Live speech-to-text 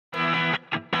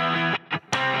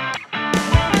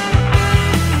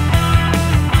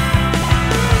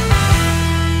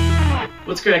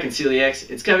What's cracking, celiacs?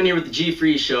 It's Kevin here with the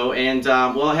G-FreeShow, and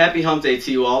well, happy hump day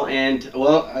to you all. And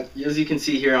well, as you can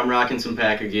see here, I'm rocking some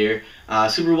Packer gear.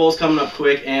 Super Bowl's coming up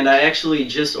quick, and I actually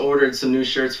just ordered some new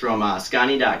shirts from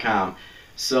Scotty.com.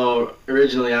 So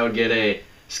originally I would get a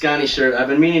Scotty shirt. I've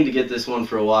been meaning to get this one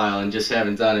for a while and just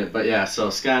haven't done it. But yeah, so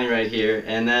Scotty right here,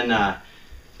 and then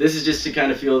this is just to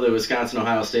kind of feel the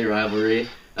Wisconsin-Ohio State rivalry.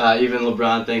 Even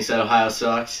LeBron thinks that Ohio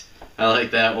sucks. I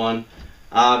like that one.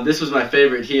 This was my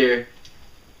favorite here.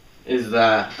 Is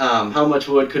that how much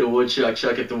wood could a woodchuck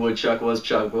chuck if the woodchuck was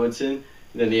Chuck Woodson?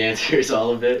 Then the answer is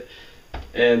all of it.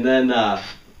 And then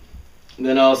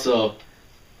also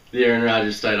the Aaron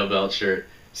Rodgers title belt shirt.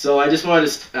 So I just wanted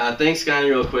to thank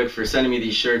Scotty real quick for sending me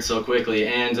these shirts so quickly,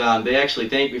 and they actually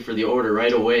thanked me for the order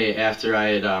right away after I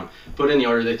had put in the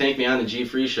order. They thanked me on the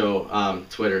G-FreeShow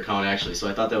Twitter account actually, so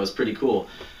I thought that was pretty cool.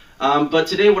 But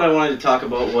today what I wanted to talk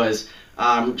about was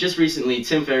just recently,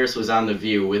 Tim Ferriss was on The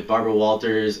View with Barbara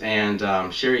Walters and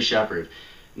Sherry Shepard.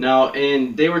 Now,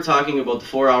 and they were talking about the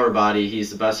 4-Hour Body. He's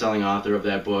the best-selling author of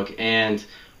that book, and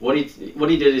what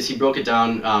he did is he broke it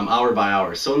down hour by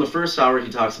hour. So in the first hour, he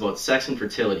talks about sex and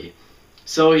fertility.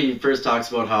 So he first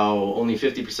talks about how only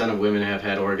 50% of women have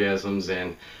had orgasms,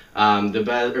 and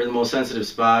the most sensitive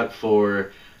spot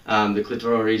for the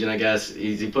clitoral region, I guess,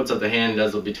 he puts up the hand and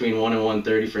does between 1 and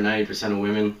 130 for 90% of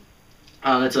women.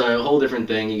 That's a whole different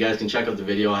thing. You guys can check out the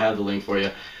video. I have the link for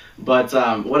you. But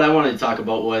what I wanted to talk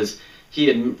about was he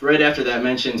had right after that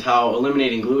mentioned how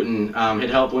eliminating gluten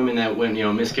had helped women that went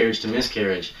miscarriage to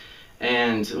miscarriage.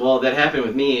 And well, that happened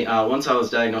with me. Once I was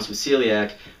diagnosed with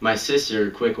celiac, my sister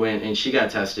quick went and she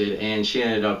got tested, and she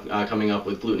ended up coming up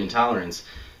with gluten intolerance.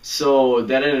 So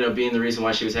that ended up being the reason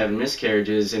why she was having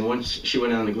miscarriages. And once she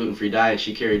went on the gluten-free diet,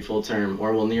 she carried full term,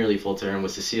 or well, nearly full term,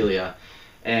 with celiac.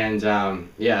 And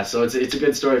yeah, so it's a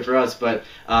good story for us. But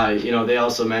they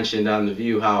also mentioned on The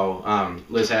View how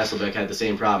Liz Hasselbeck had the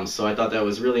same problems. So I thought that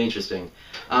was really interesting.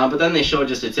 But then they showed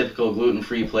just a typical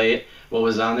gluten-free plate. What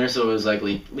was on there? So it was like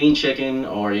lean chicken,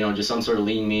 or just some sort of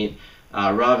lean meat,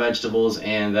 raw vegetables,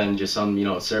 and then just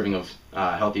some serving of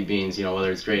healthy beans.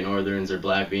 Whether it's Great Northerns or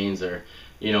black beans or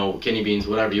kidney beans,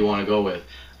 whatever you want to go with.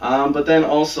 But then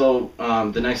also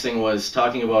the next thing was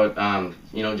talking about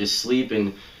just sleep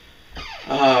and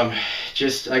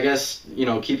just I guess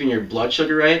keeping your blood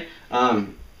sugar right.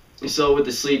 So with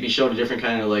the sleep, he showed a different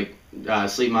kind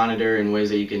of sleep monitor and ways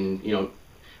that you can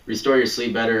restore your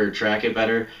sleep better or track it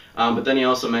better. But then he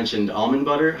also mentioned almond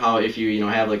butter, how if you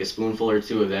have like a spoonful or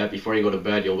two of that before you go to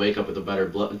bed, you'll wake up with a better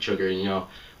blood sugar and a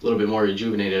little bit more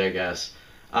rejuvenated, I guess.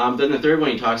 Then the third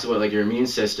one, he talks about your immune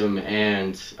system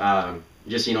and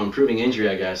just improving injury,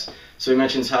 I guess. So he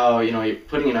mentions how you're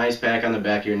putting an ice pack on the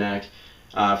back of your neck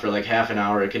for like half an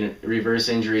hour. It can reverse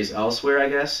injuries elsewhere, I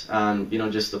guess.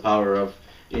 Just the power of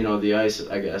the ice,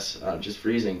 I guess, just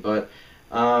freezing. But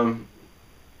and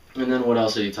then what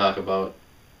else did he talk about?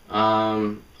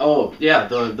 Oh yeah,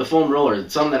 the foam roller.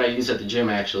 It's something that I use at the gym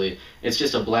actually. It's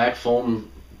just a black foam,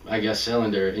 I guess,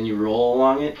 cylinder, and you roll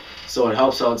along it, so it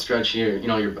helps out stretch your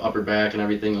your upper back and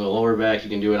everything. The lower back, you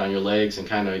can do it on your legs and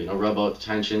kind of rub out the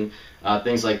tension,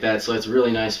 things like that. So it's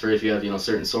really nice for if you have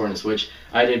certain soreness, which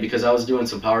I did because I was doing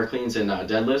some power cleans and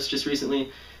deadlifts just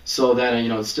recently. So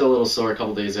then it's still a little sore a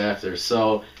couple days after.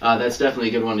 So that's definitely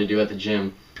a good one to do at the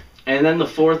gym. And then the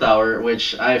fourth hour,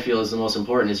 which I feel is the most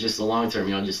important, is just the long term.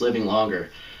 Just living longer.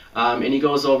 And he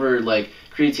goes over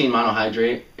creatine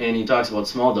monohydrate, and he talks about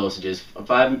small dosages.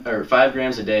 5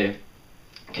 grams a day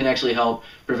can actually help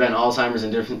prevent Alzheimer's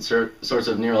and different sorts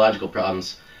of neurological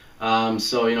problems.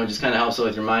 So just kind of helps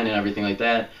with your mind and everything like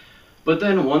that. But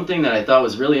then one thing that I thought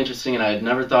was really interesting, and I had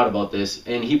never thought about this,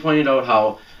 and he pointed out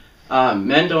how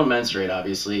men don't menstruate,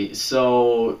 obviously,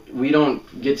 so we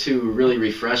don't get to really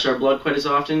refresh our blood quite as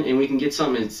often, and we can get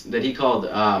something that he called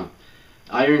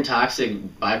iron toxic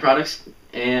byproducts.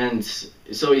 And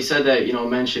so he said that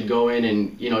men should go in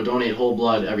and donate whole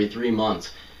blood every 3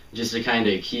 months, just to kind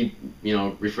of keep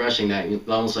refreshing that,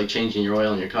 almost like changing your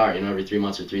oil in your car, every 3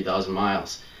 months or 3,000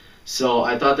 miles. So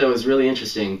I thought that was really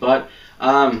interesting. But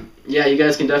yeah, you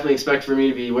guys can definitely expect for me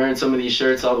to be wearing some of these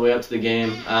shirts all the way up to the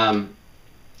game.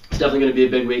 It's definitely going to be a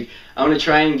big week. I'm going to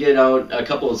try and get out a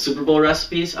couple of Super Bowl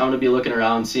recipes. I'm going to be looking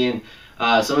around, seeing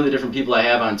some of the different people I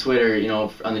have on Twitter,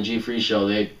 on the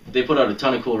G-FreeShow. They put out a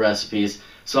ton of cool recipes,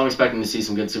 so I'm expecting to see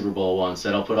some good Super Bowl ones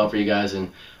that I'll put out for you guys.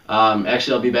 And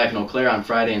actually, I'll be back in Eau Claire on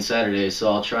Friday and Saturday,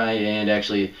 so I'll try and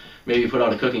actually maybe put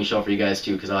out a cooking show for you guys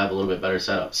too, because I'll have a little bit better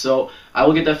setup. So I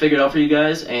will get that figured out for you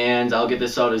guys, and I'll get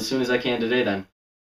this out as soon as I can today then.